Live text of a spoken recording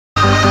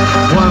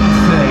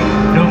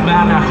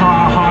matter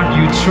how hard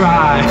you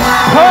try.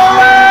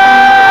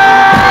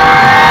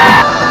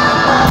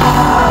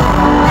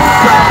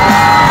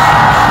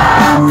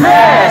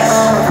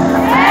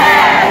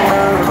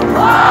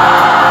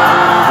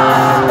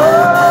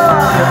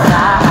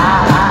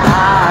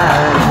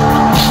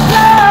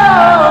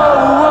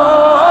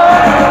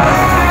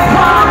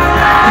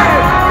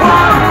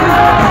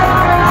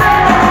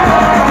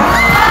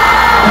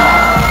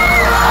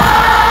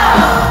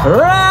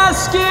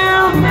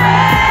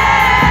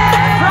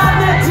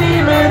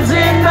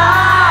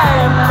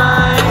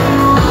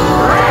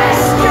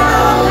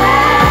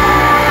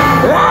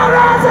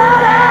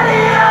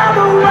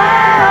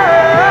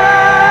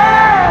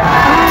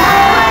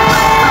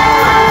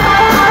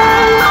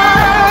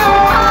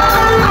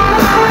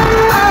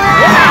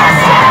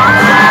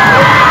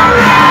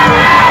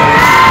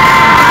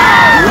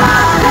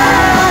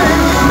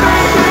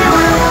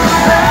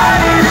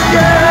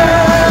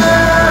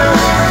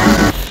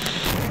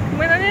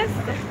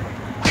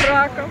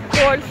 Краков,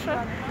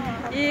 Польша.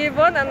 И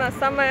вот она,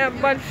 самая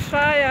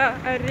большая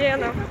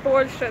арена в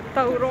Польше,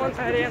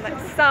 Таурон-арена.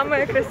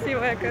 Самая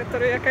красивая,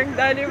 которую я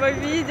когда-либо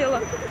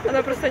видела.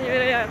 Она просто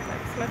невероятная.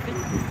 Смотрите.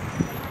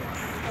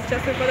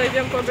 Сейчас мы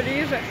подойдем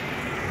поближе.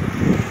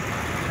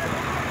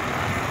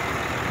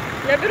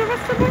 Я беру вас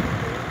с собой.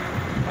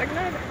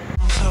 Погнали.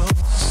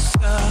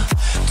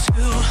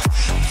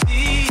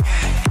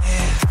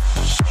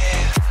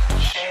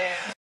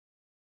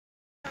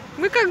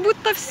 Мы как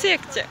будто в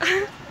секте.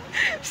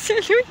 Все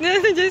люди, я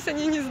надеюсь,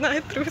 они не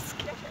знают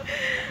русский.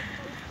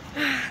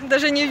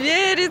 Даже не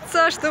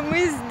верится, что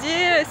мы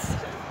здесь.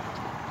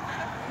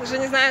 Даже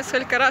не знаю,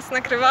 сколько раз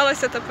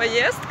накрывалась эта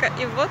поездка,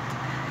 и вот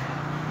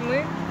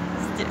мы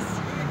здесь.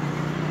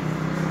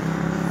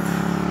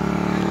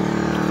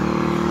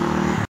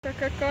 Да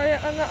какая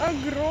она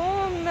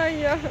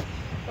огромная!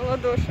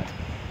 Ладоши.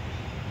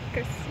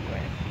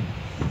 Красивая.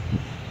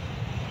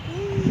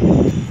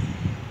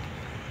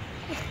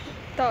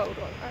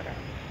 Таурон-арена.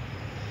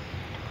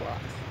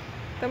 Класс.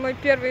 Это мой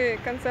первый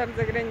концерт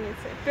за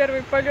границей,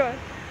 первый полет,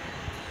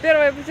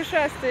 первое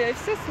путешествие, и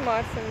все с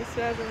Марсом не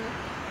связано.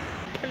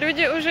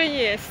 Люди уже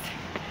есть.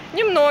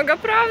 Немного,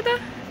 правда.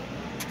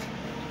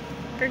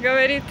 Как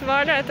говорит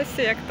Валя, это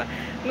секта.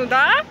 Ну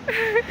да,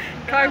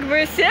 как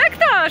бы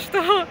секта,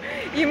 что?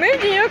 И мы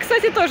в нее,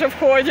 кстати, тоже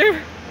входим.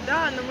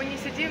 Да, но мы не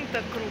сидим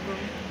так кругом.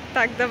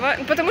 Так, давай,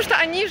 потому что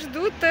они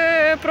ждут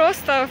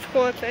просто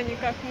вход, а не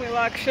как мы,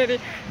 лакшери,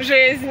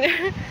 жизнь.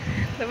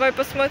 Давай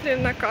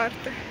посмотрим на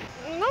карты.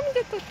 Нам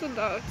где-то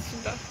туда, вот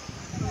сюда.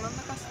 Нам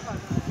на Каспар.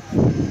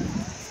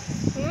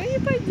 Ну и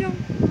пойдем.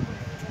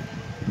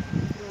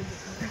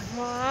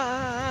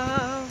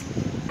 Вау!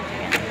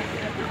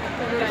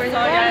 Вы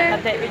понимали?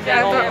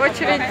 Это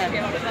очередь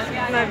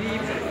на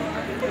вид.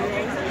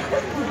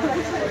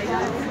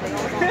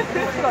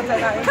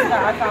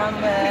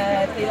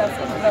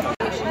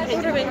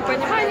 Уровень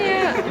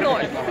понимания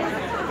 0.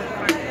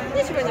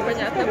 Ничего не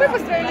понятно. Мы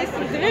построились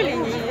в две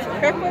линии.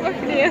 Какого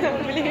хрена,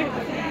 блин?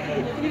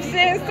 И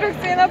все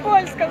инструкции на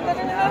польском,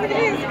 даже не на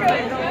английском.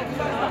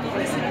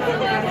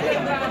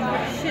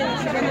 Вообще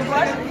ничего не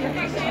важно.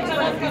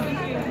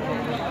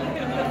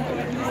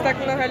 Здесь так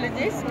много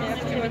людей,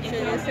 смерти вообще,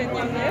 если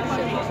не мне,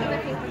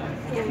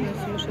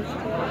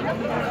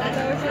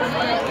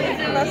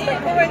 у нас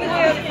такого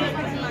нет.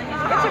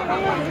 Почему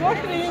мы в двух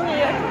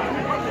линиях?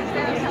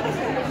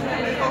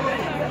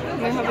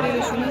 Мы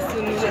говорили, что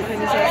единственная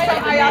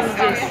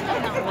организация здесь.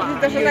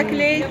 Даже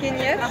наклейки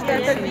нет, что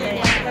это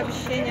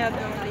вообще не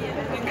одно.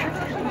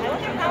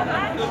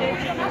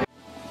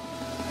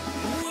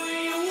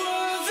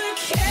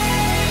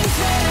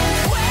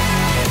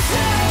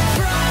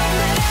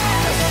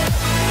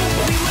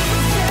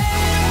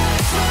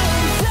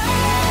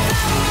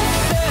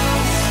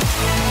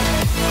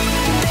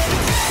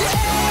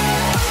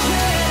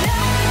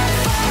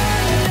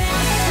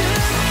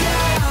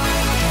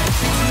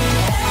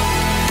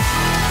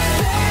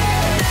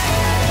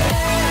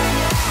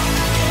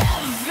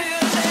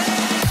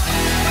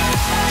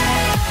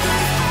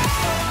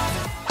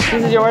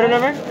 This is your order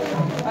number?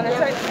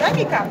 Дай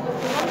мне карту.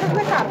 Как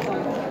на карту.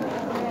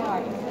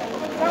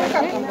 Mamy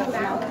kartą.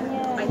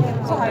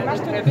 Słuchaj, masz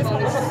tu niebieską,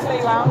 już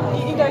odkleiłam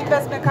i idę i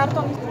wezmę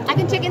kartą. I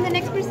can check in the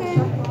next person.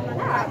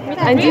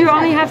 And do you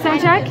only have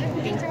soundcheck?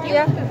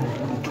 Yeah.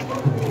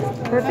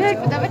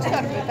 Perfect. Podawać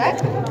torby, tak?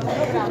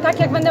 Tak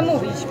jak będę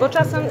mówić, bo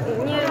czasem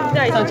nie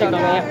dajcie soundcheck.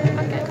 Okay.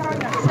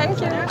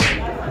 Thank you.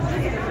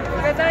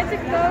 Gadajcie,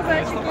 kto za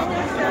expirience.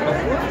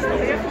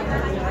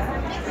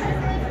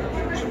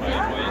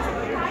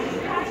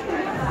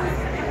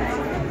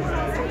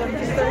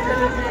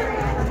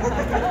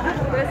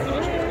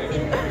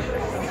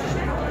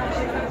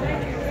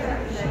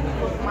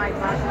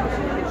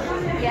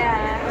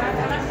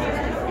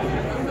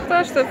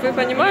 То, чтобы вы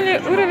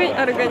понимали уровень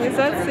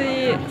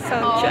организации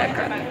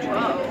саундчека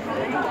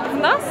в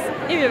нас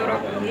и в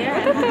Европе.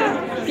 Вот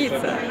это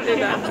пицца,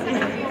 ребят.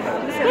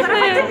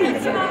 Бесплатная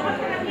пицца.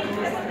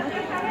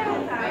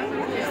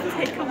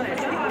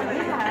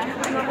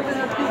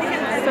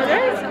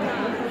 Представляете?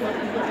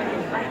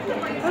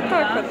 Вот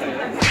так вот.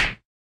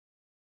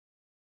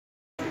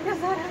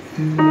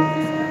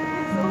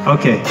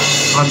 Okay,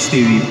 on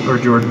Stevie or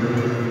Jordan.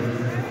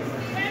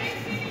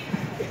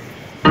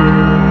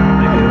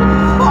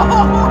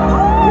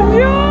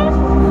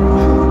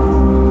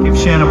 Give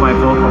Shannon my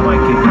vocal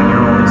mic, you can hear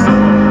all this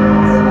solo.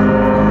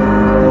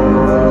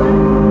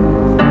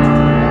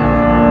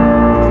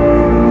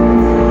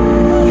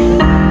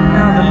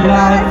 Another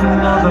life,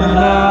 another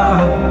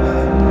love,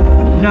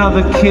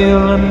 another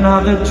kill,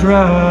 another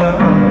drug,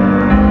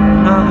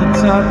 another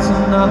touch,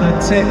 another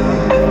tick.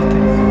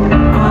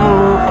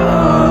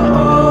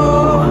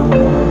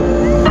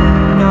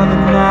 Another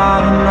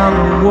night,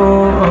 another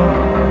war.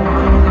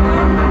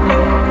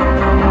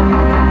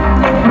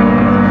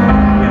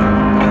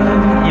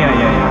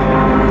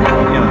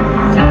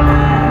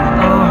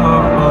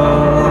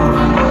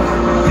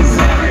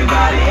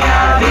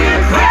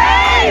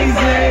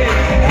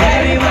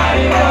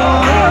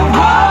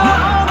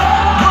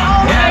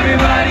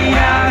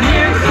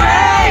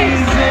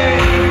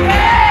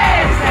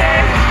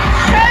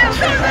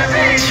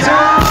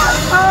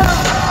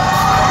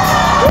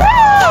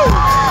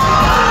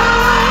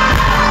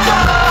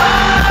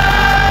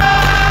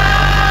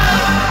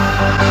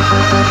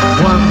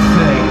 One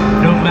thing,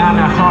 no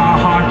matter how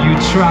hard you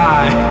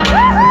try.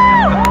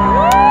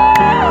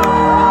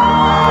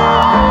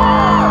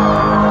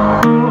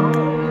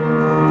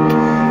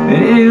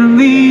 In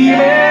the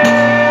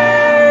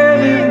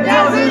end, it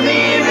doesn't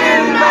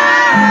even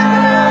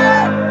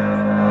matter.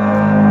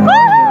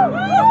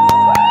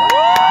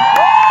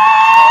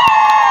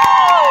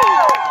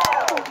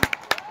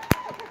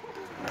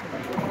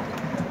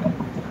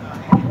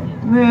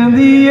 In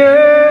the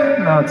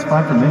end, no, it's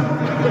fine for me.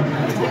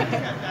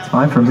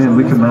 Fine for me,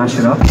 we can mash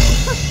it up.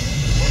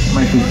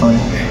 Might be fun.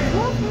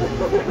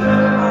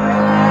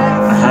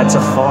 I had to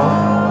fall.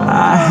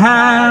 I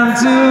had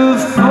to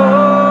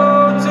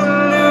fall to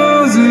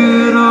lose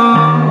it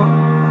all.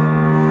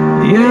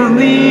 In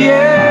the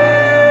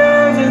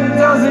end, it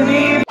doesn't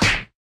even...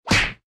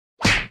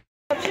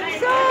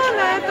 Все,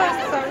 на этом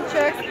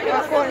soundcheck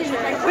окончен.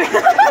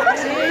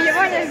 И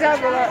его нельзя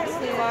было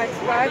снимать,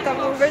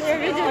 поэтому вы не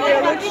увидели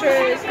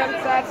лучший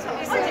концерт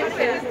в своей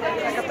жизни,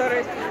 на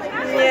который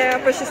мне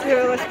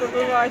посчастливилось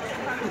побывать.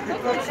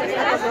 В общем,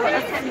 это было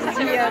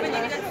офигенно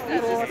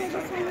просто.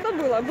 Что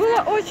было? Было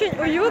очень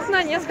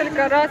уютно,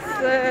 несколько раз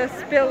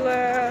спел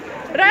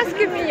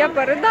Rescue Me, я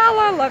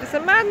порыдала, Love the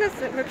Madness,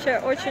 вообще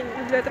очень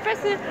люблю эту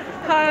песню.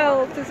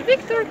 Hallo to the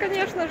Victor,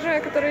 конечно же,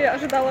 который я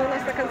ожидала у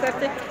нас на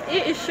концерте. И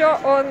еще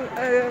он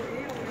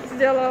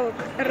сделал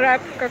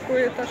рэп,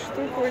 какую-то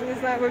штуку, не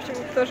знаю, в общем,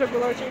 тоже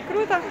было очень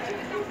круто.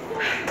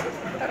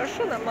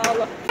 Хорошо, но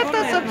мало.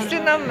 Это,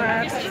 собственно,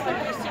 мерч.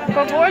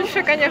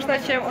 Побольше, конечно,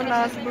 чем у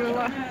нас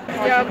было.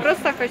 Я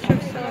просто хочу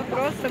все,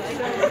 просто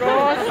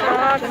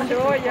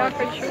все, я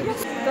хочу.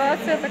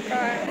 Ситуация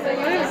такая.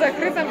 Мы в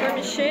закрытом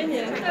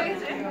помещении,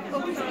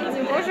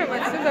 не можем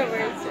отсюда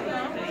выйти.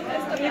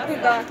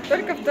 Никуда,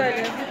 только в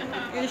туалет.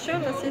 И еще у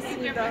нас есть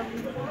еда.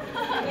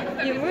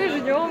 И мы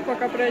ждем,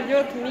 пока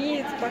пройдет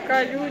МИД,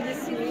 пока люди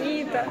с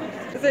МИДа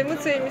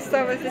займут свои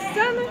места возле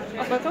сцены,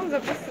 а потом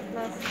запустят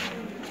нас.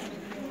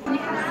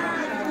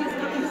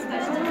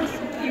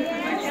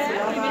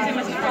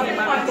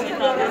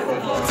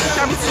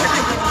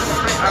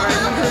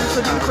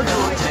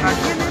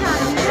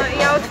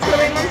 Я вот в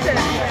Монте,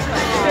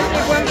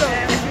 не Гуандо.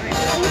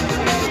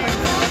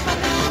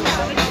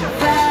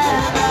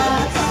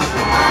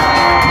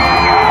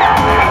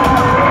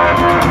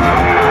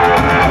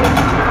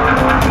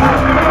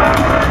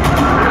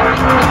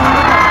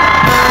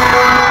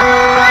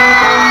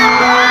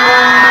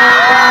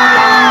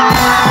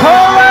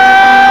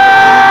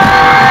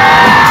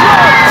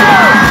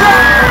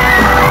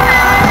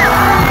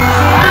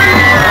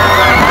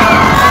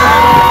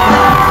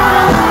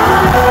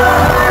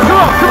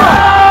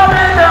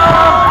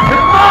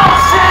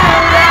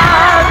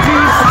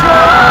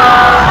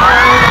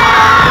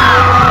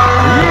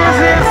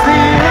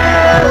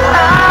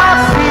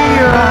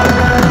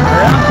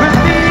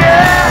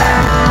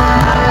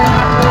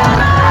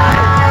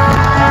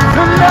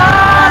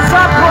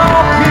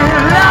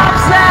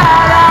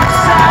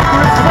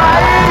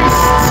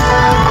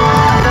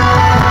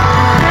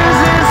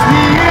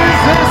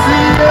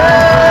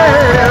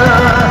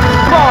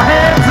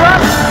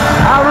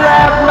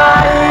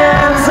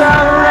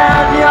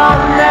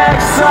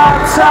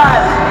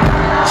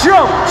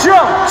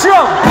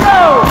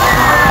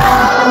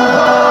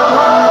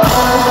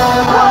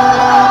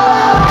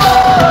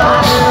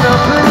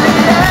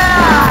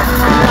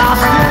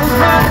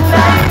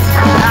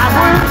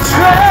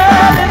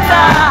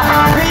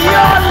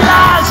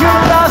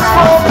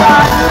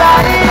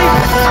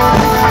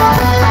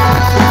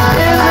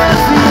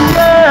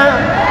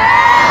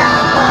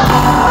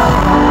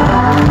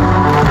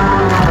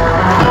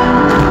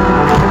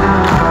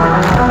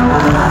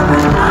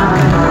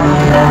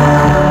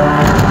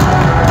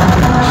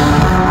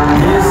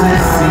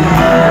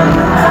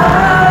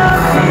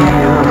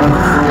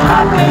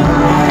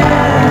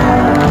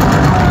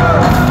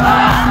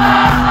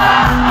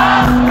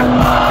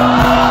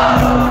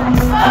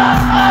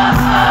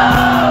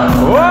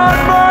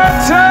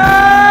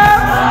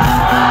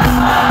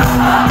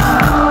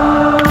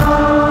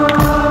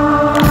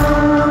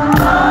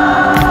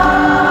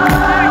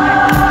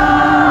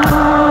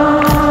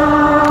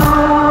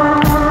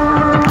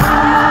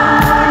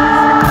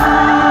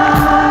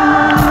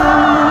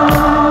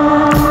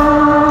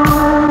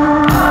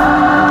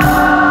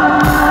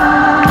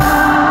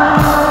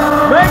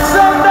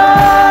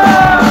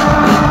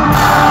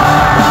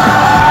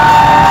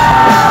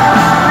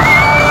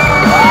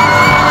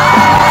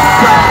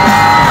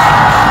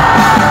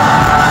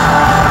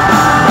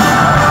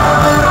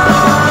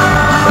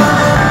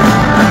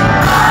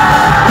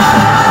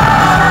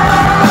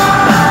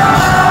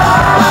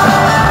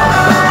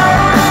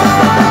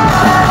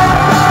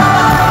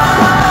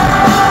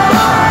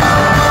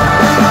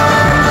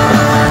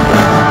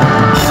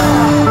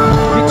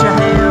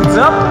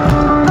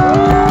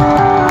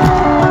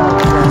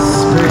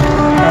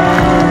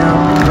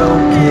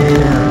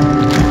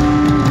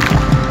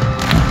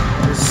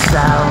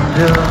 sound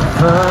of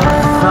a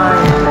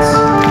fight.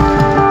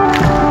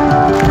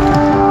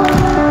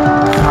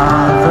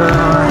 Father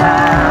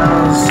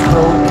has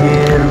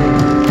spoken.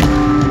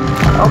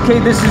 Okay,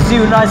 this is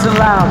you, nice and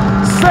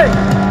loud.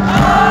 Sing!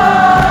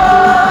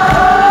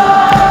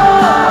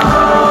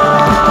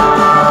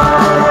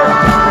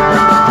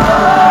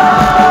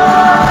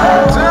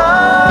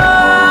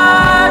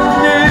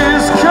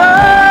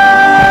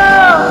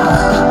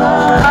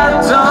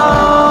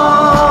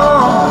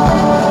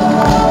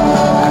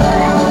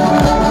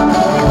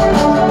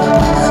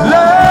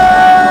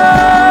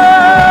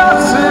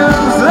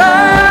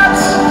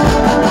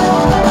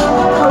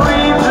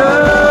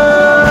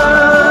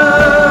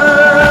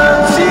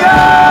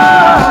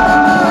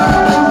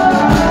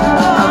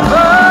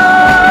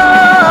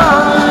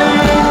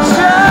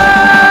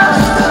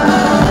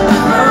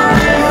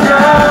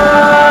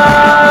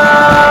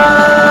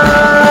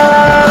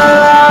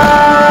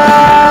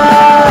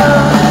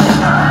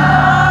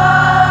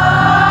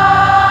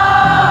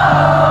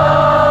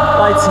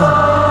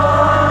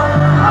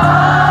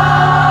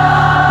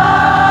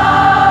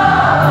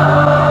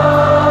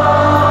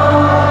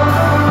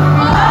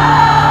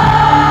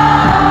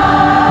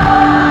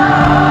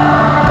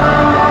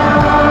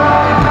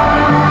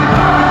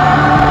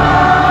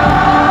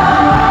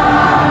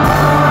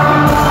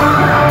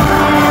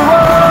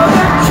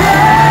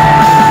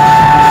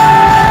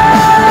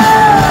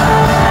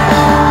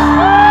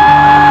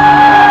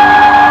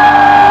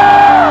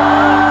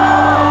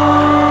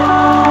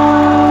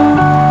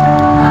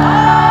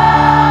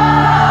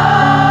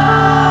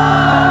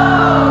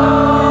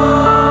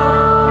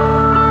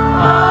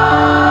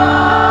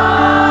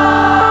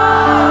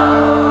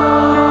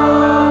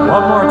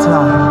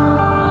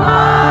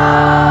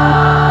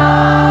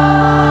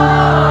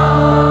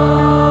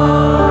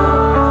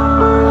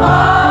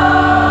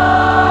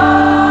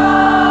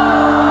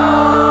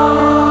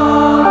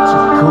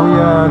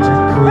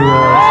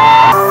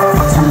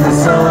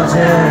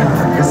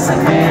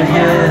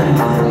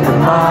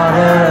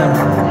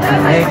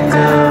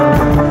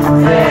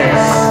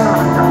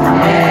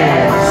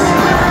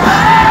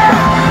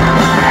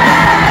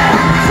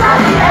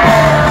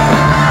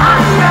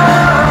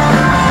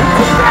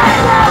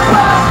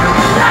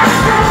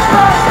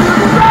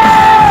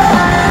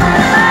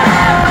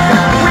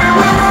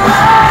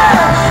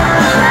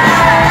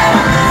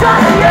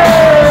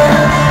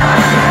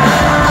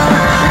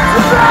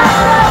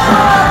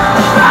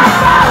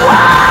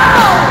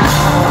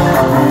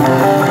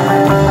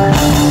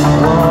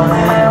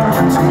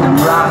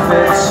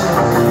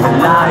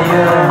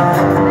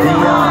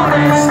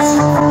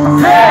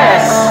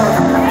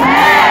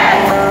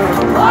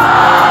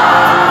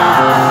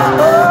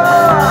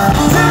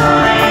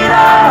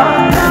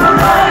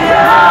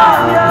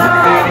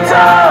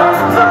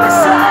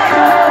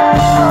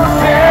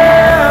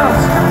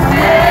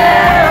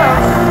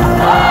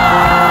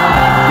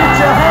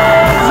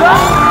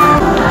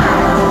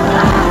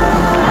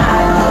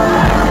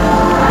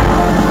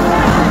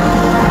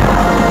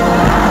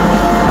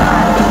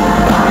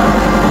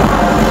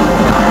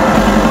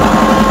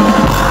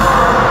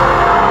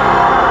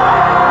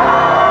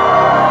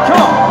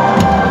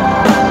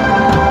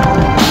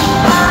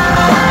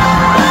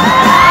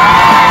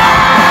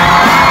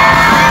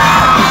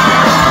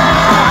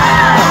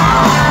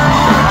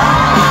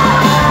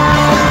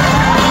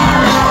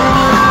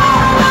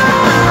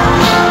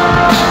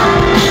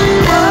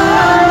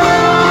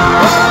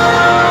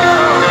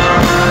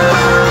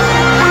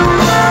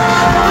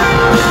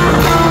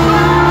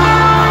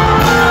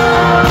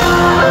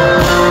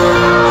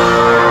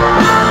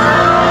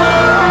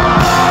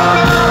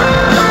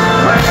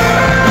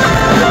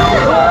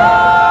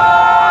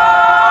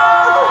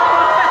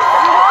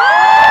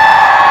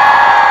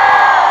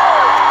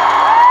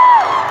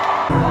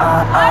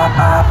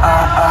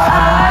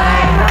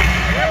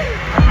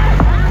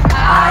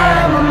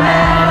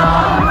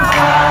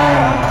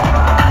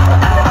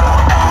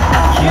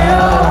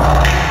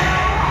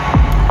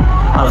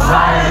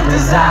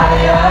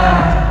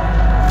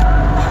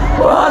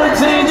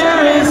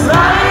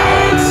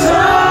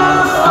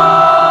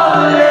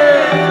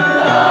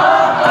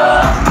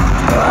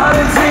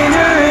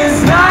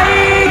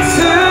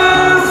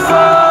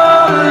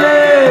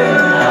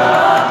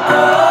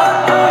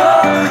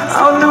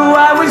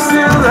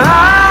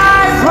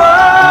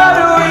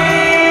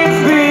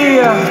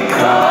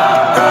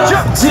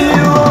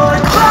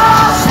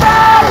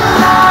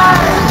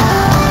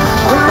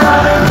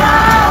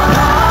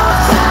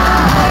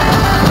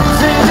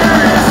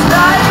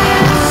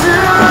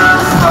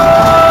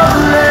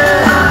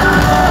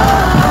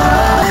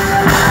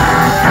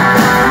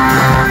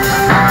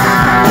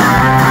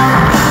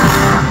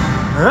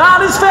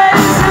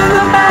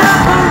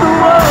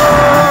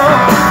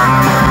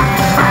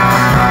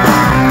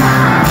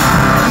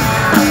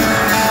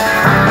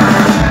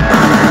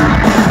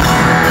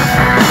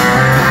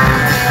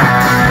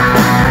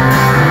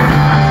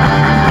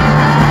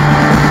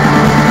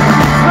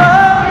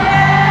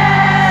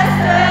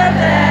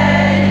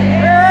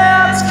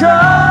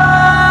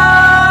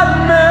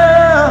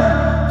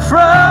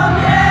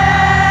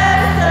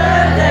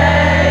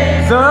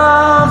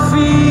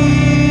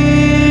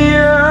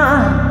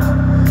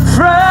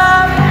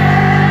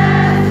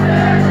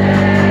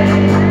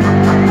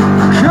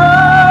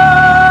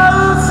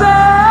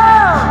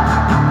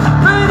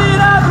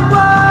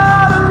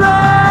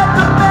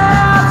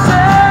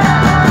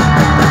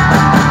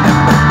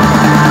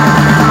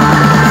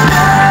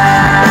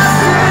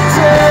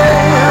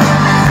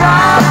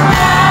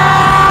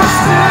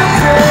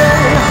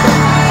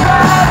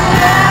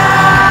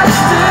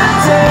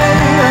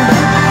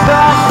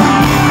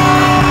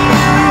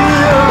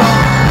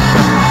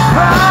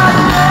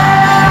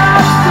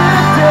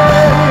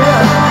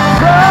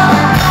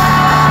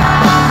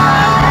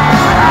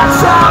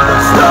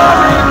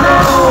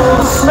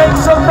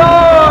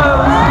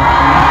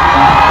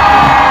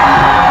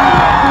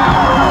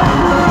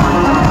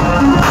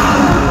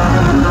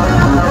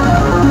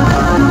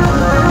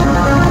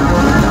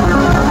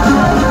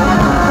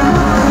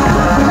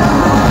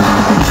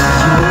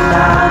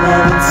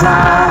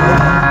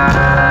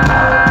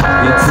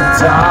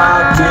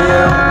 dark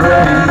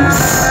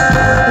embrace.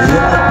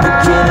 In the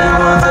beginning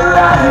was the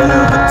light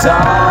of a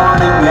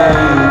dawning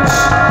age.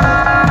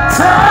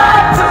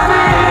 Time to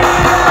be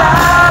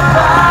alive.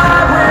 I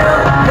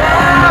will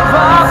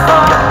never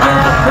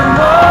forget the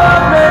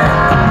moment.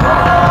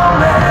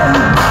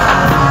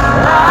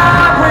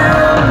 I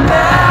will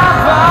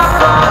never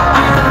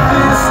forget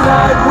this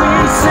night. We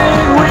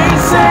sing, we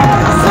sing.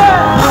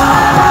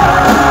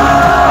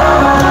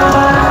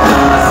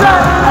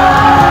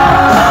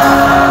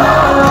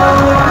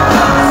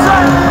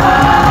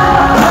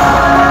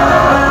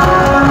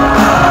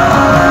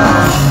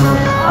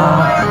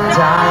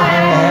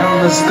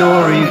 The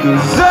story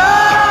goes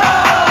on.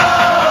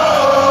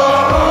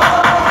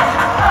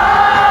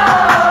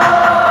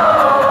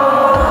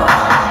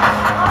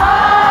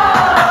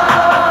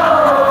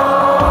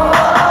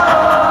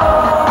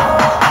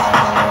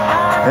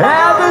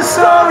 And the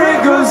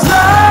story goes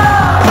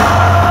on.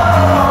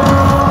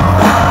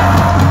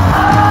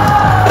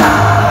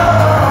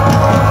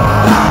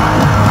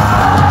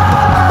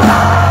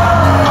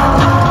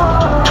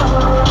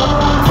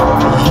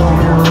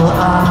 You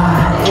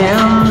are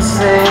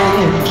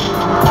insane.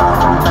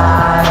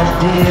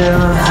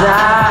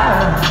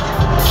 Desire,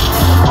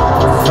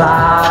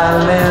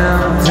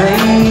 violent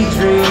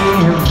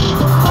daydream,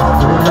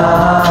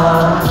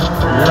 love,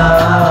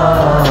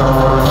 love.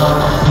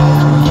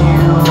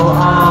 You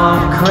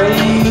are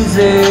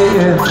crazy,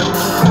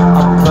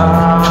 a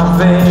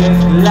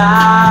perfect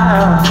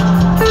lie.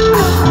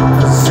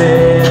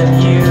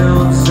 Said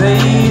you'd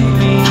save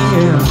me,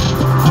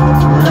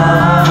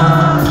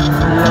 love,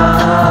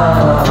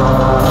 love.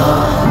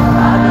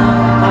 I know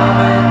the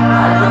moment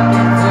I looked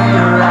into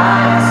your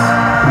eyes,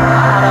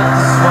 I'd have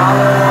to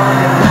swallow all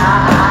your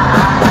lies.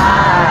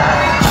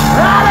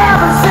 I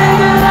never said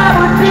that I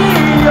would be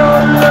your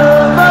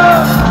lover.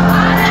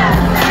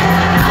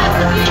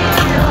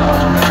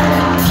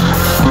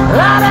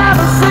 I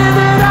never said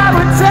that I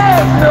would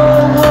take no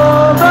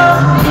woman.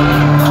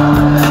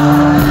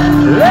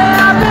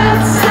 Let me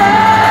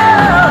say,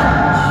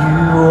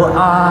 you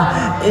are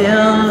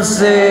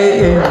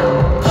insane.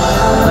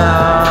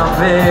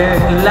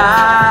 Perfect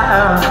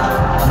life.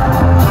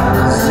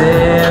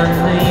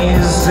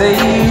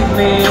 Save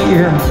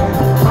me,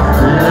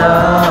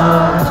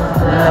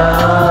 love,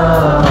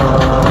 love.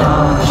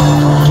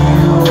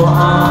 You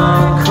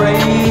are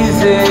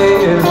crazy,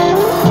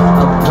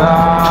 a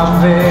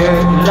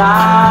perfect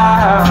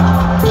life.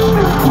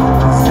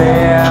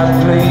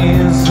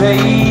 Please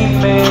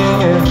save me,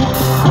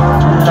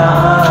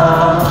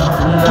 love,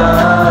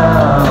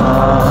 love.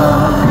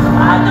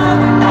 I know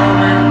the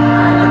moment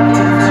I looked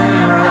into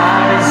your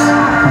eyes,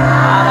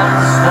 I'd have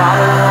to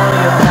swallow all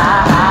your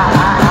lies.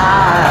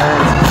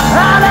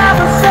 I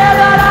never said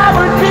that I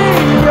would be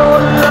your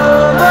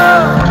lover.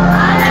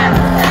 I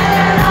never said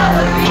that I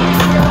would be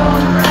your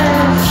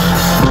friend.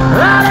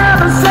 I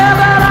never said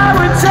that I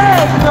would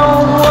take no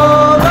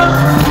woman.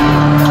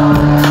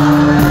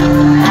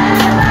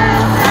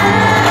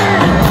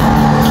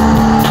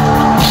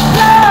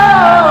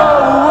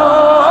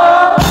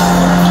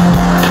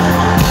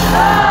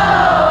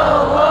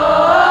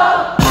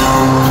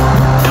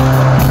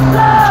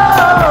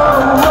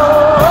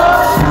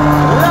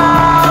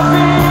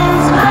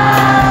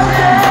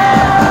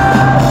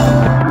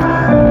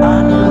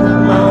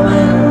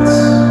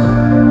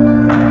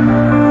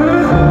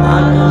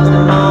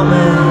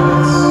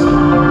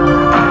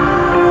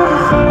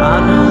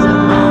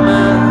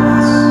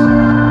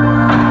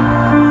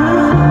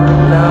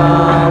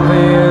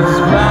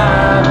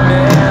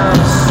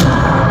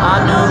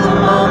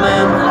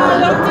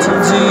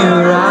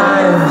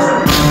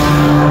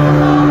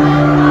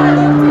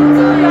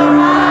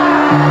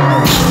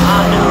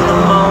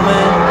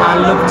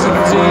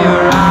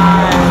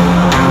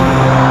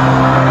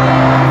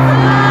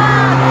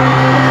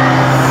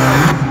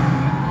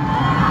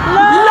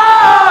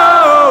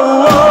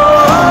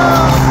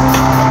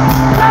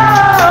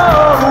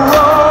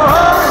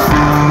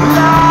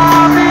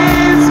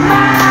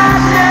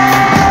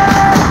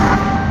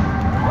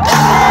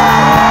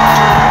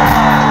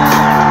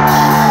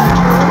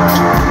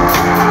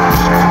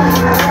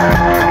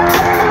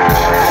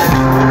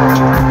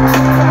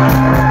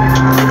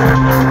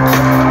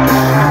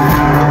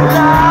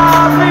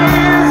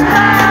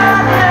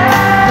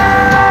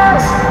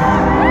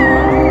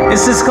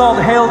 This is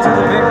called Hail to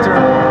the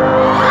Victor.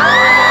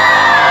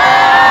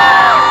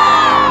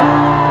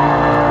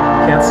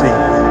 Can't see.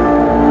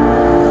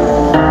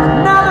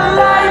 Another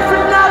life,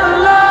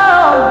 another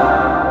love,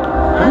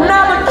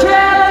 another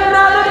kill,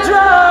 another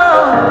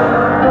drum,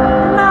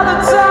 another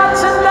touch,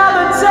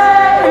 another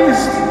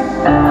taste.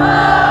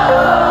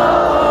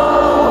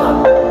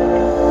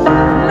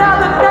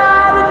 Another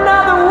night,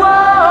 another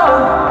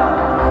war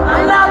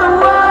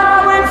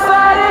we're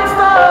fighting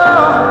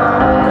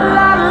for. A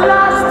lot of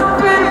lost, a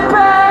bit of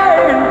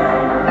pain.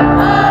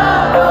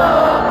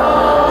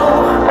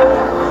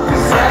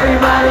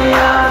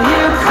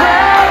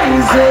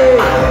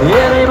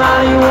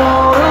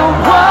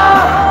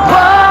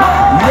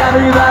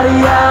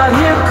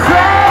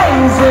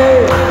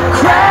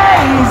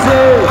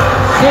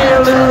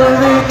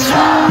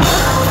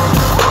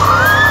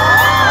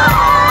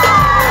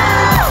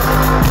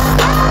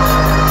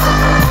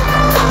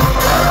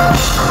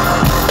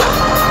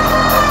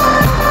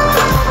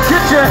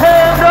 Get your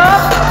hand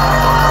up,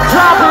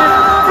 drop it,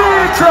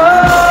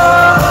 victory.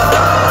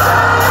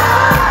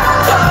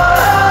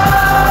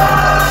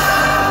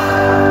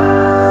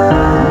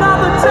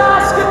 Another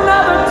task,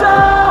 another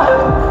door,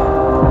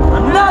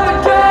 another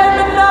game,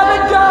 another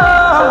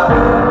goal,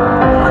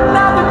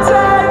 another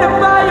day to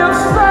buy your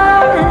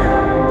fame.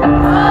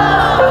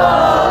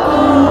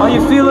 Are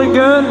you feeling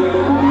good?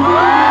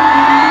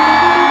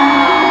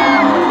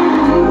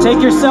 Take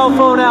your cell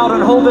phone out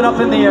and hold it up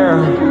in the air.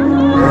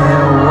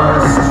 There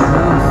was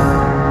truth,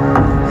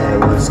 there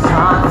was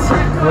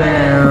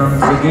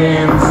consequence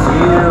against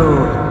you.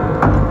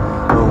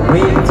 But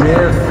we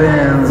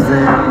defend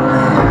them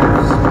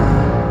lives.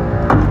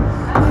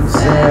 I'm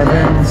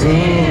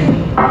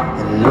 17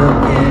 and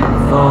looking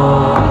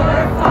for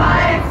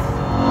fights.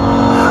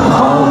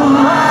 All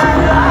my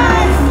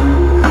life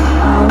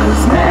I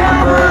was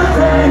never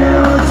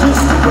there,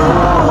 just a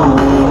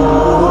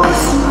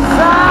ghost.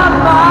 Found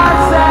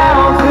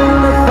myself in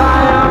the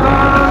fire of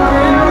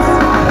abuse,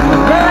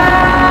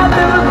 and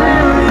the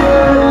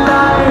myriad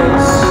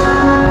lights.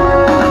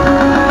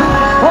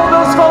 Hold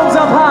those phones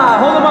up high,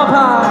 hold them up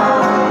high.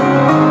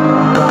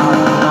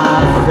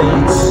 My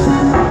face,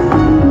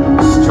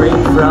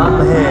 straight from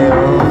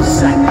hell,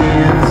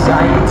 second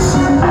sight,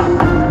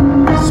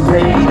 is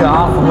paid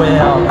off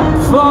well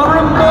for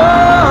a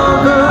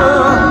mother,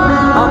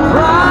 a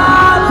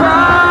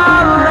brother,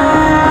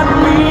 and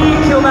me.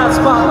 Kill that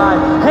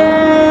spotlight.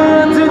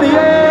 Hands in the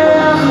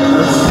air,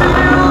 a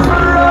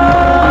silver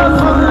of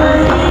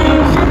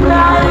flames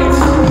unite.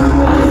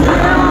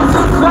 Hills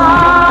of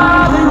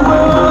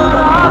Hollywood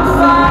on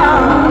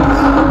fire,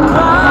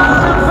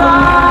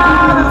 bonfires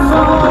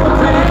of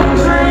open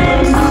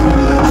dreams,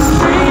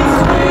 streets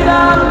made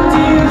of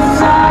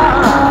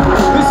desire,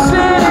 the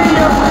city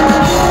of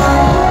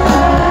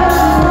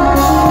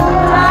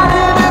that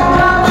in the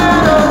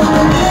capital.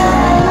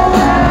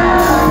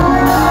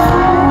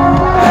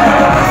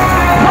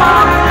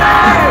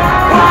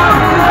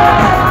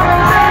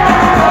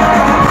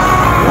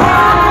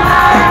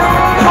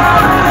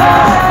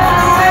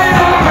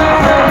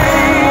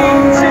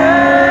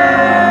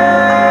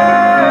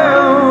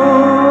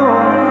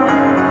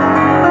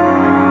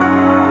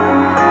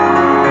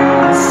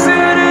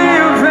 City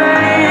of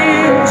angels.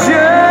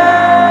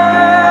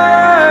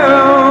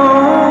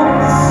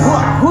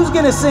 Who's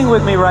gonna sing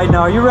with me right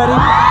now? Are you ready?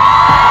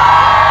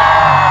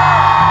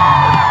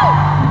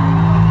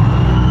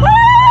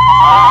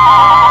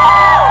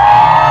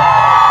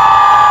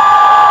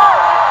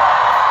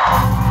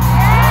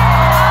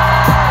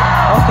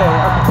 Okay.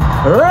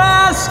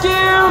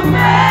 Rescue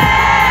me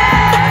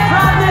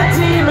from the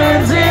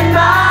demons in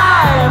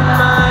my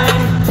mind.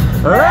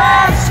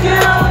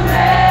 Rescue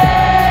me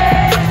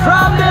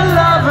from the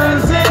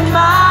lovers in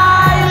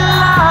my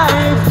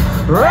life.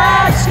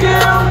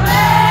 Rescue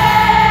me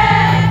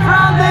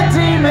from the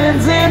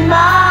demons in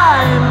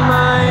my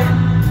mind.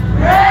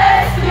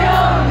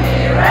 Rescue me,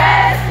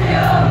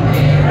 rescue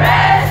me,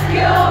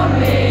 rescue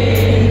me.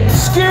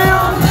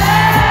 Rescue me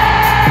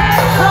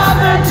from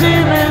the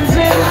demons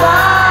in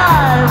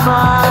my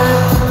mind.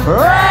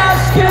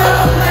 Rescue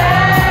me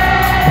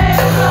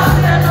from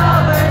the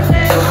lovers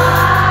in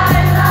my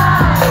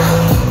life.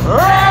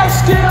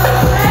 Rescue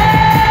me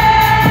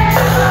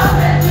from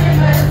the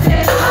demons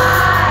in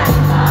my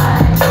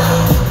mind.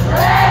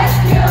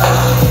 Rescue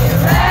me,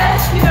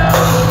 rescue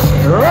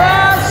me,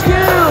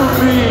 rescue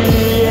me.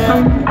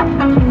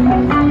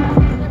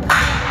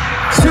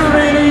 Too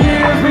many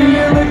years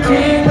being the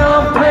king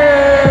of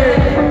pain.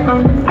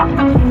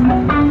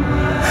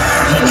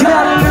 You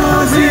gotta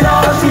lose it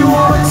all if you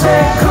wanna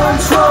take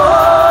control.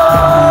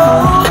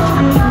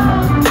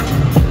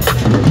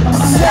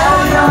 Sell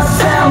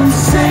yourself to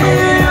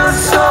save your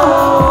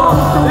soul.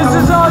 This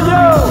is all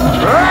you.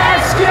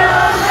 Rescue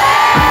me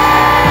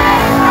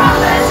from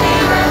the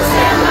demons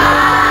in my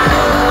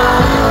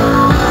mind.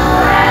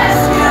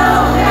 Rescue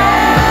me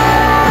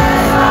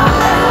from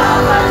the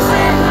lovers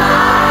in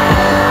my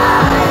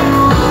life.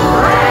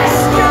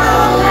 Rescue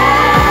me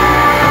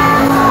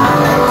from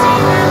the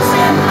demons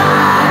in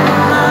my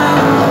mind.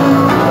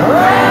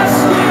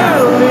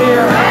 Rescue me,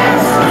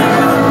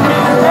 rescue me.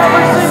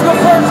 Every single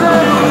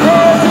person,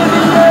 hands in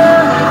the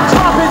air.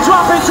 Drop it,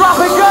 drop it, drop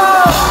it, go!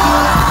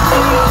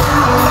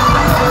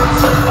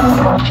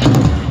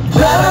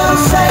 Better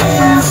say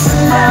yes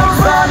and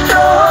never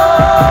no.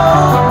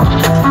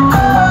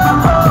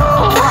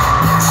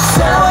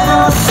 Sell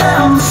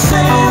yourself to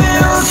save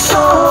your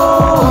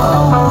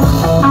soul.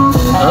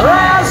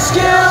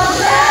 Rescue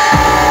me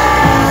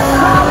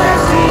from the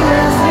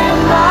demons in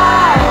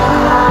my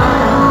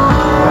mind.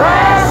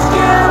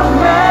 Rescue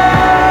me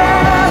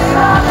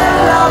from the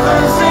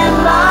lovers in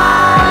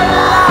my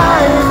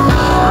life.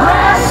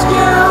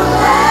 Rescue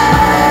me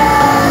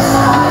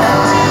from the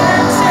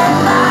demons in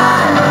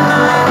my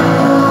mind.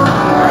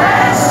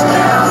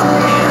 Rescue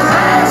me,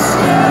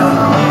 rescue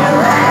me,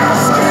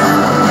 rescue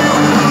me.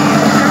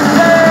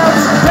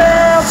 Dance,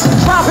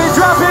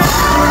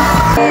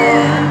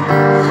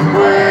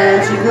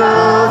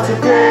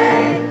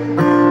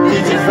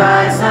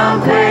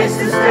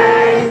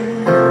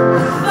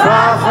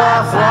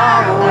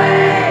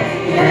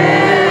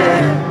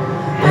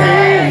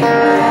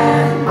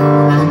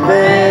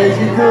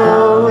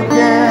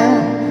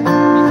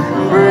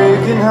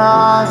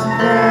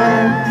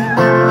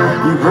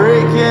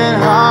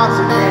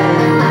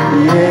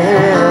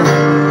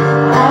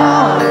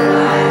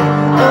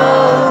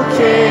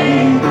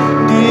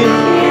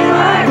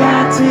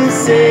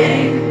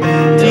 say?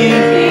 Do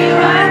you hear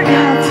what I've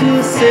got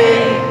to say?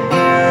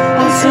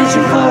 I'm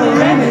searching for a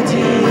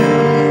remedy.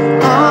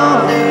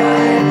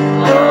 Alright,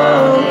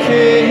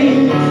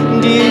 okay.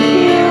 Do you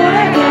hear what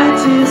I've got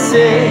to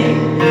say?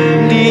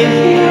 Do you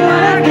hear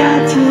what I've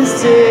got to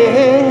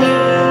say?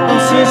 I'm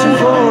searching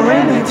for a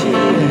remedy.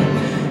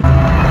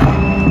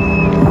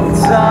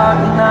 Dark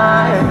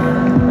night,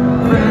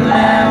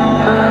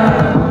 remember.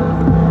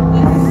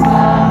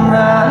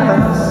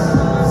 Sunrise,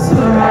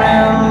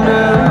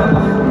 surrender.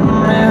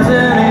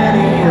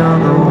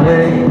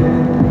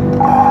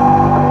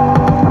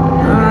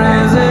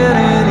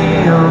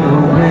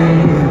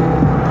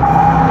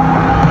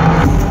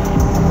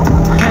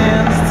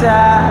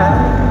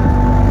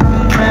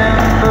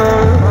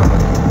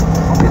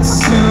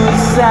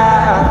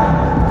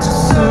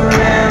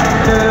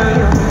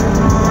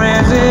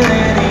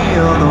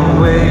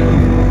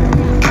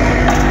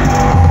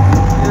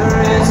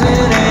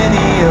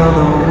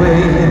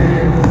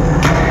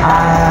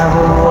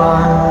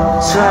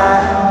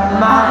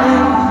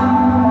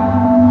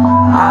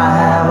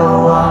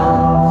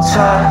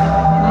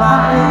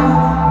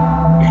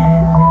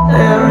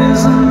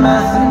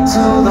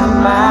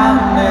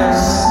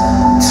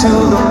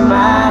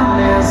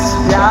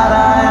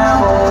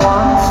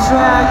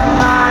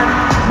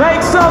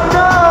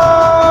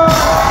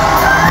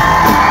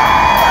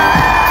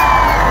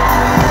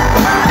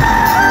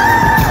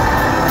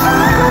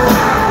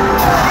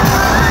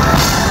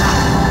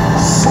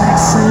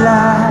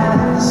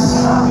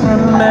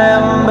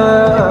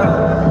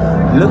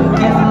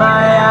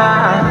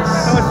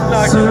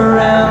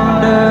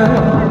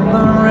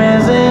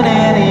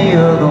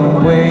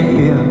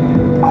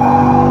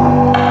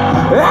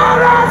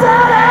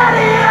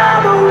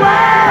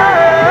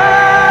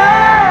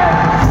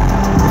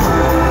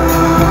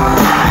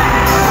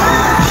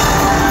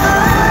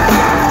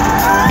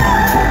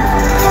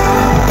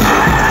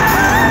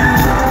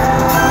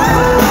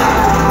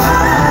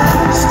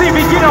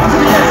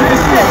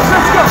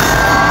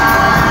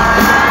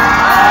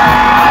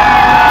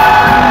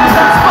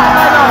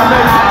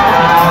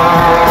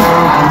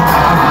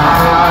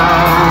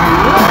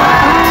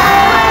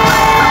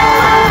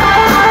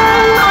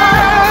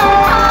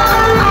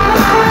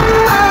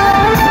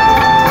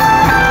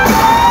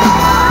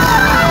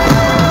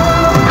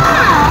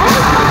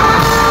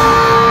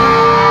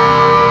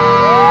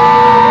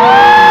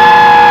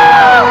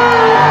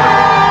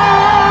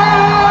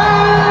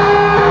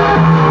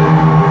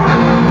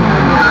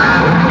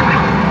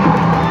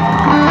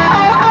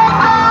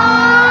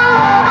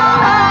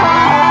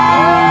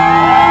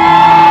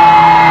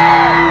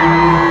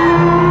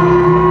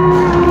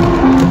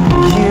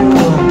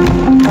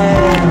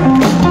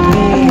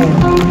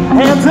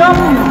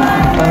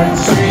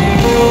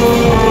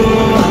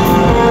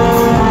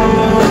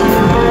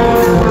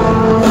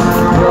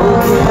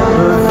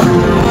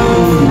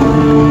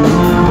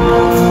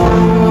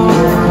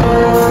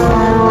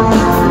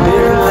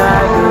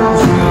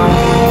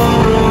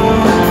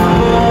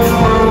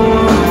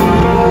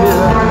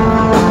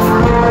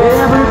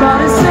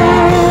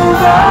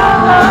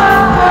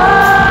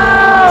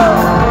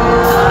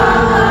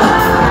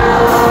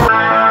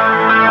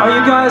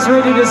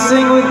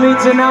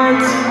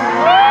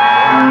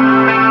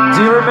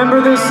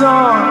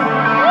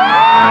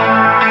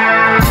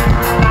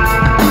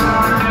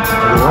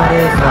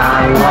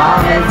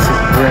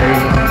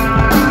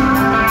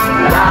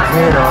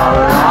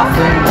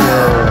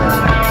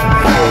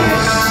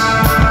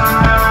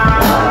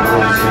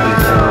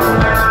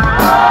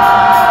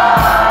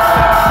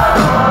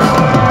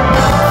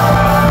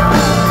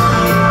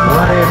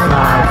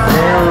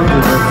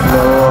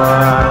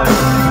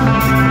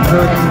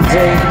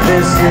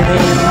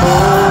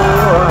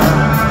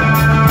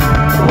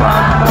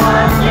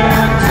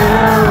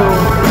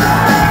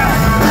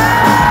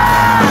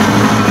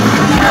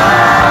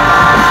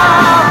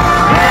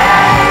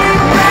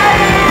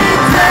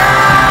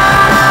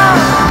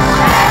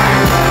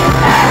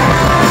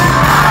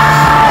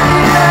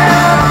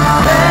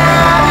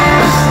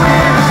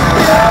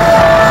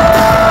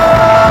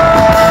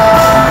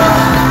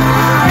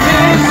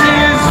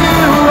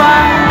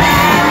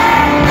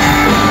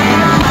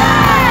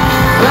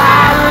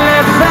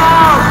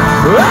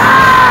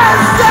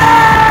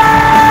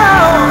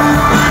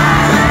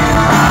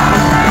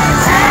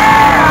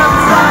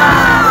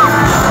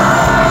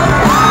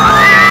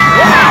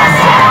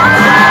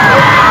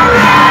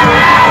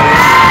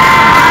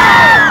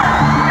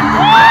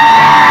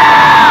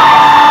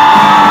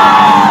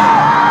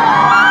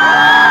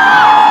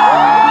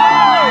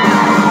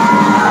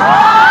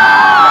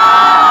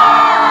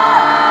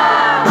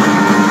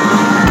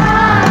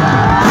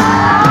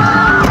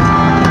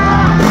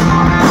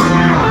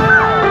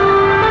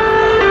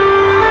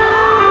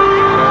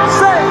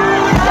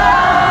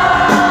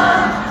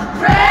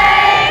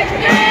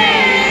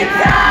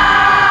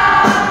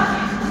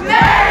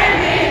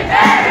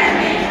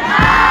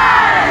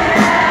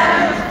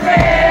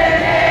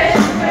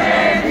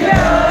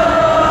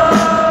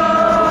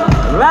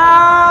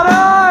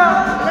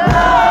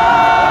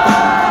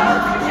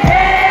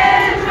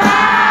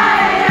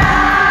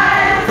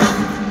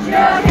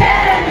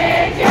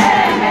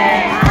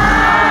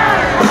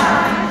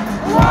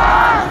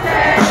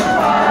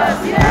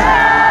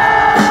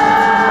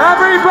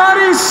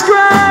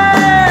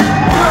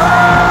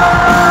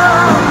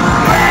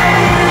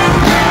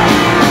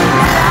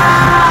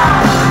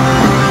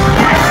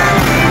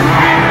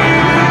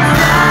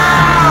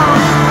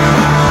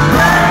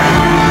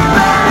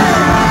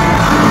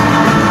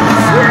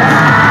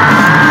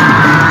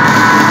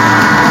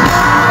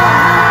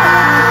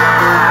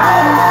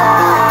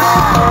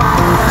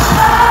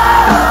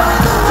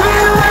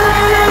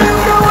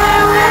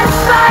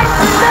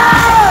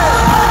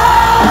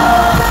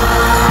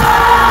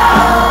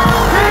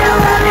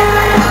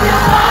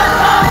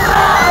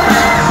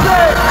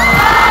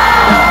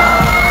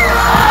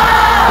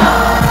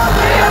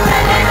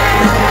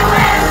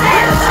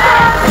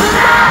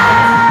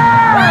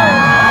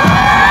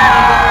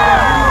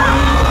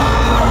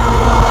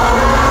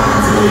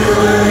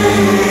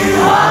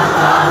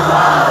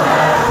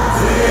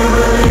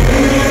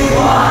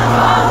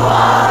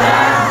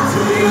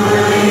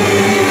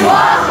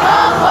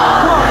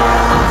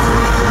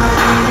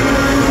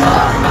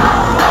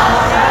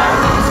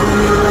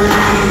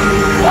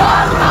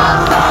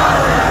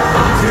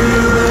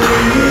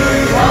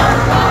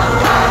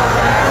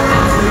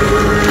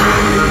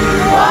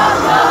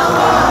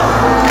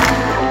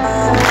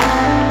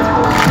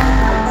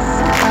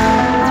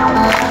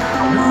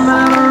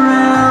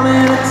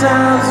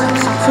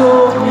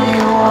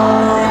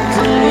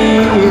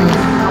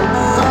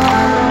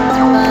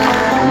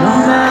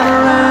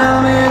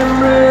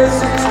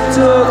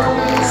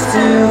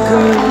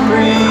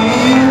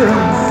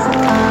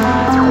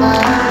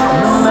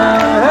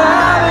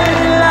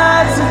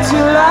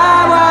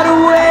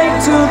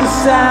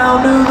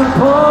 sound of the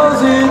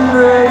pouring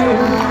rain.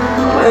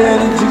 Where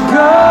did you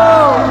go?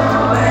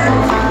 Where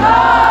did you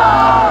go?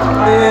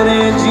 Where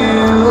did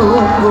you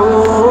go?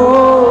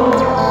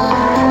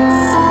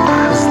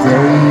 As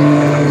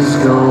days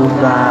go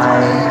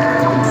by,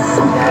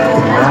 the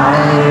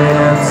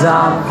night's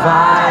on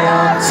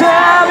fire.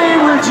 Tell me,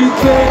 would you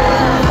care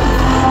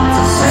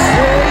to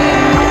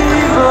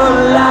save a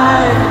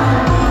life?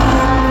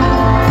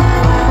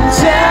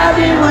 Tell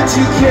me, would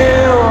you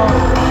kill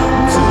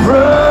to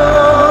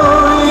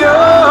burn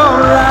your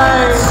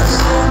eyes?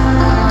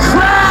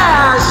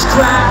 Crash,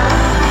 crash.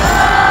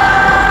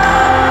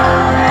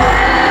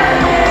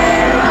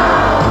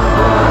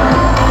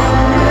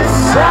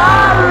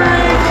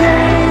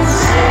 Hurricanes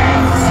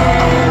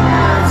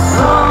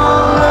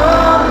all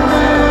on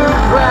the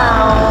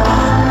ground.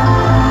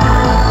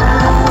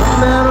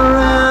 No matter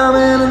how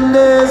many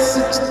days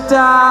that you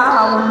die,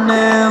 I will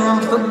never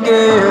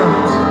forget.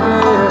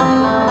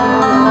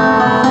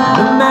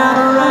 No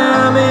matter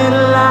how many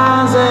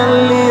lives that I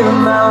live,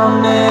 I will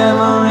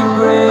never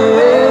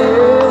regret.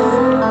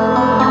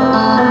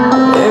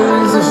 There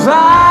is a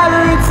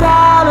fire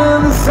inside of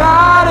the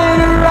side of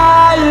the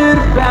riot,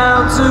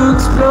 bound to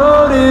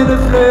explode into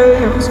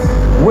flames.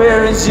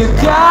 Where is your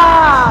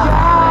God?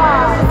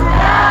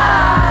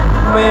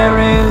 Where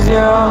is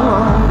your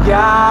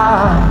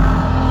God?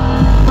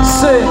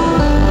 Sing.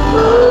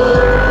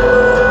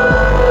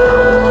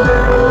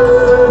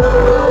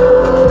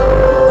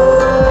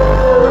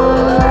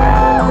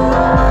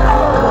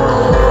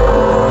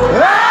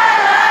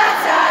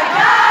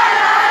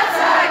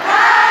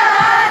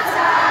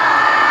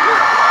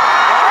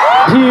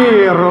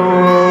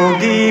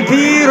 Pierogi,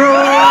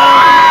 pierogi,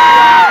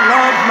 I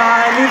love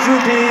my little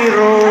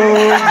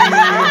pierogi.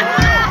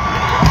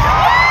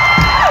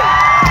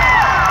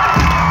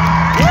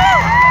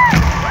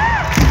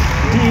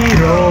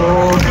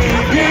 Pierogi,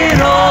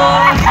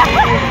 pierogi.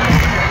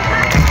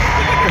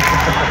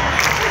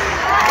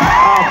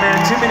 Oh man,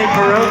 too many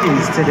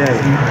pierogis today.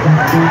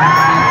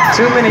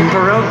 Too many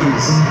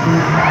pierogis.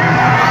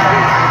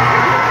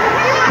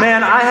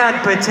 Man, I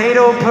had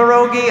potato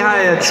pierogi, I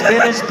had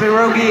spinach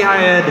pierogi, I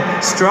had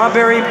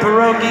strawberry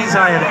pierogis,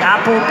 I had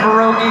apple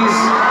pierogis.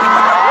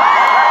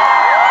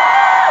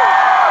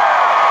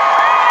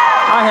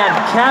 I had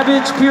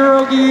cabbage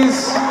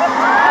pierogis.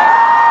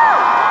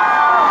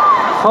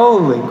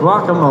 Holy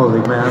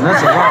guacamole, man,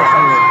 that's a lot of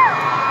food.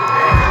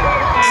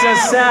 It's so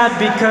sad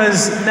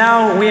because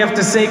now we have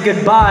to say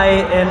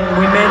goodbye and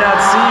we may not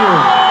see you.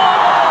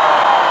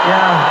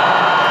 Yeah.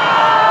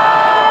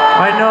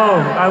 I know.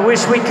 I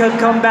wish we could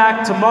come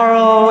back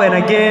tomorrow and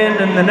again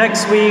and the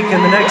next week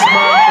and the next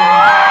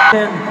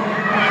month.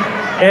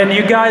 And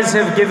you guys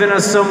have given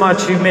us so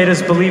much. You've made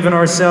us believe in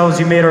ourselves.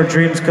 You made our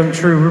dreams come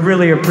true. We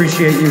really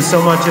appreciate you so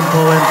much in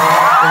Poland.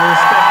 And we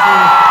respect you.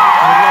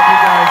 We love you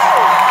guys.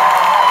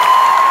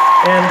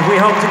 And we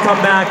hope to come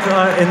back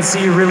and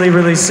see you really,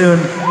 really soon.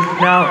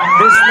 Now,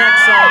 this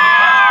next song,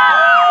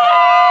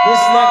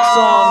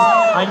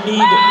 I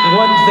need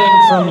one thing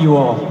from you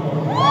all.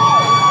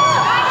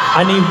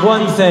 I need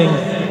one thing.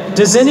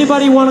 Does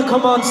anybody want to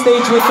come on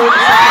stage with me?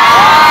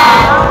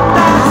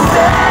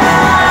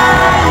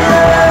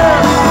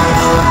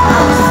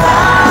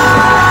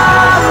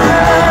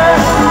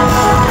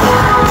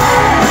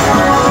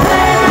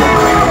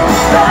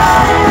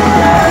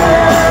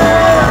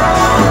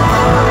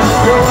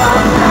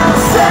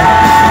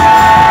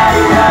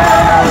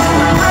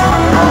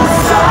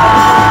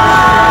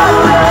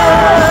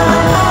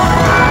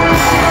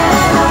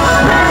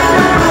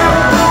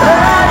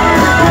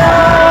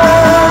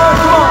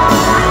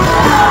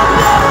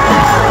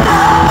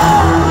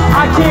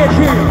 I can't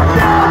hear you.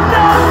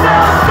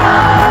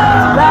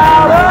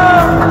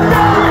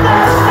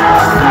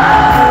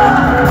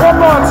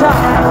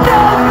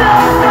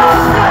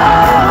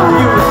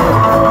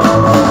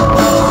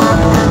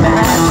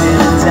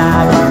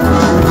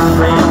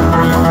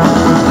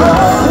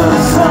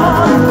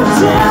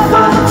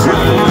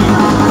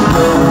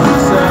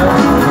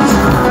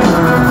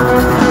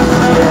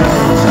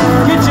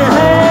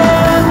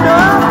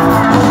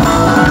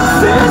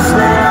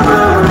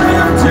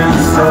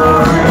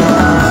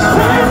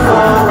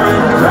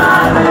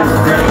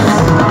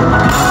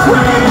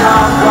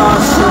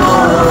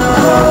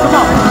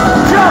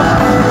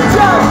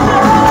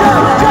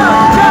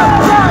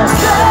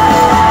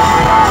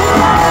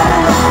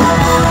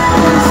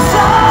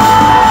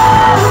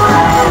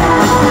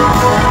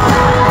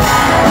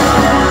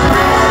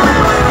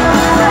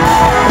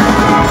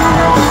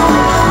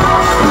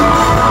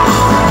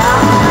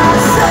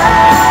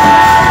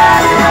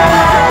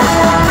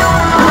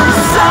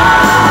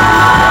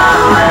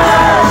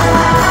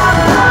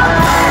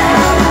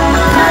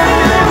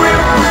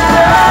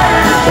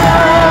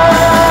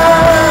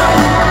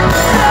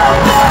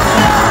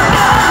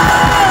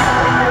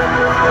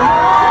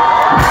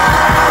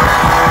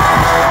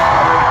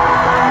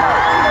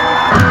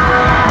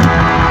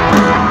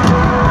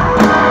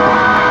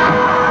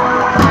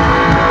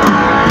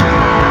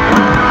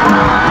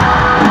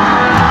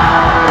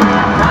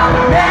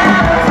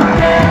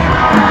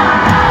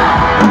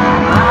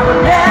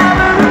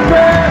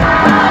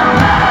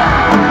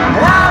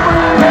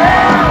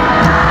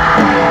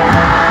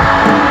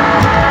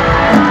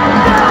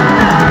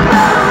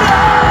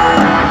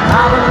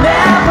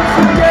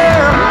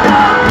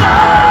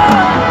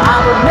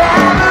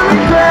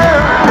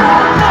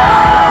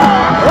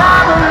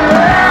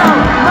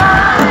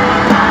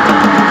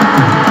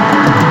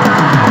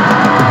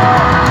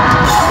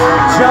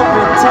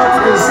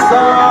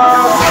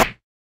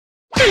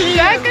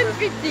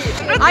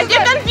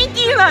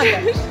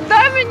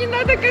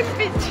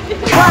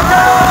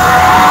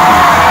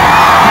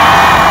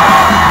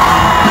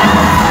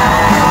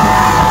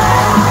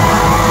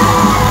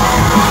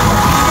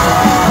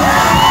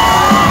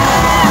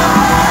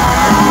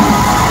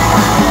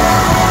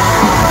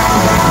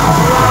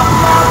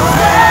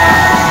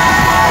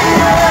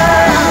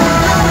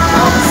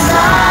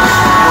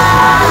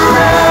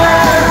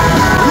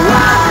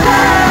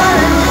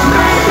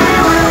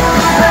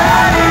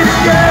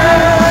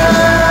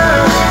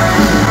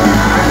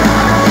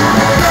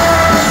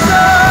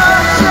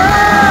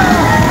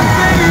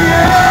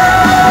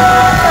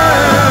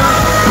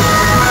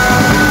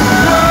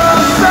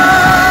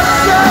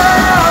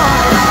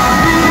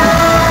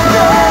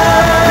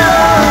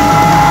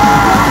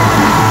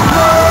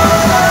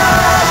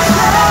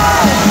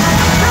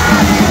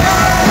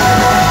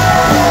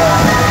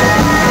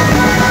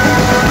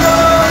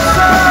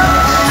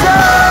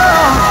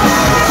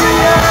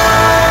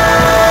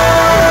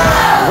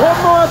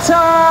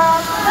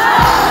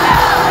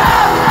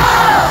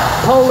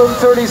 Poland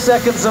 30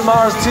 Seconds of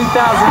Mars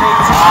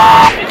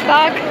 2018.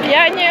 Так,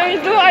 я не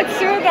уйду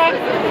отсюда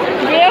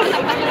без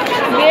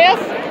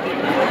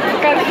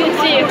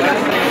конфетти.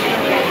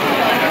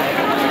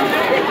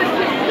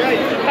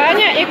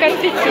 Таня и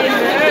конфетти.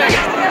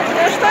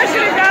 Ну что ж,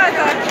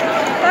 ребята,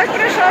 так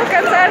прошел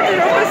концерт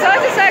группы 30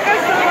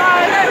 Seconds of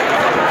Mars.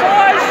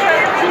 Польша,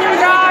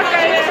 Krakow.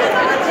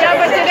 Я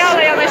потеряла,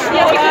 я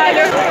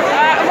насчитала.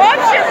 В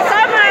общем,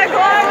 самое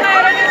главное,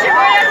 ради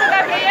чего я сюда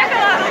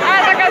приехала,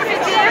 это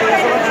конфетти.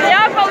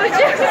 Я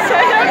получила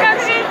свое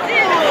конфетти.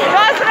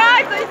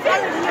 Поздравьтесь!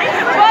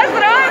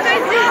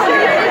 Поздравьтесь!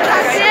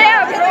 Все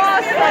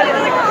просто!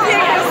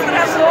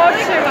 В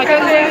общем,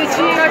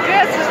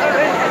 капец.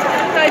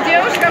 Та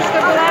девушка, что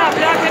была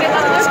прямо передо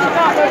мной,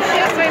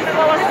 вообще своими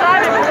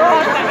волосами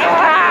просто.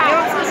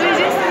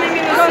 Единственный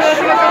минус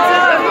этого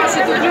концерта,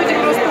 что тут люди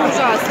просто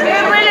ужасные.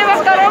 Мы были во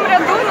втором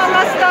ряду, но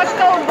нас так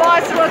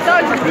колбасило,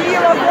 так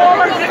било,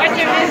 волосы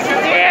эти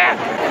везде.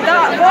 Да,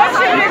 в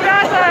общем,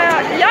 ребята,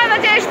 я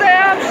надеюсь, что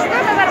я вам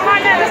что-то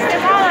нормальное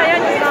снимала, я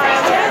не знаю.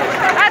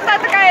 Это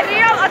такая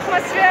реал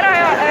атмосфера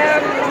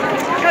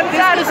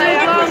концерта.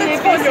 Главная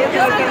песня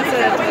этого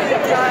концерта.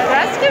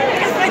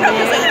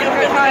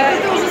 Какая?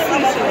 Ты уже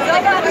слышала.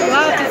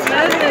 Love is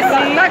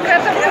Madness. Так,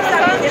 это был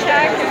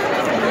soundcheck.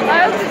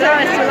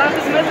 Здрасте, Love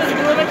is Madness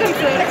было на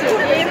концерте.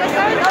 И на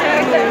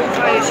soundcheck.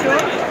 А еще?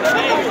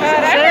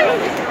 Реально?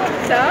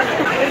 Да.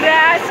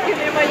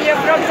 Раскины мои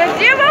from the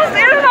devil's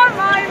in my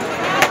mind.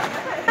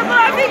 Это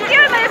было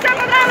офигенно, если вам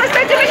понравилось,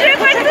 ставьте большие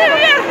пальцы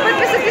вверх,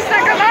 подписывайтесь на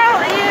канал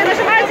и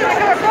нажимайте на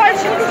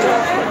колокольчик.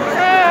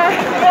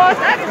 Вот,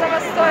 это того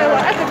стоило,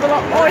 это было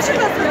очень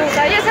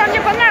круто. Если вам не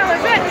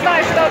понравилось, я не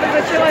знаю, что это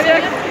за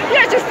человек.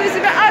 Я чувствую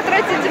себя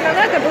отвратительно,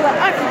 но это было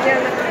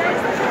офигенно.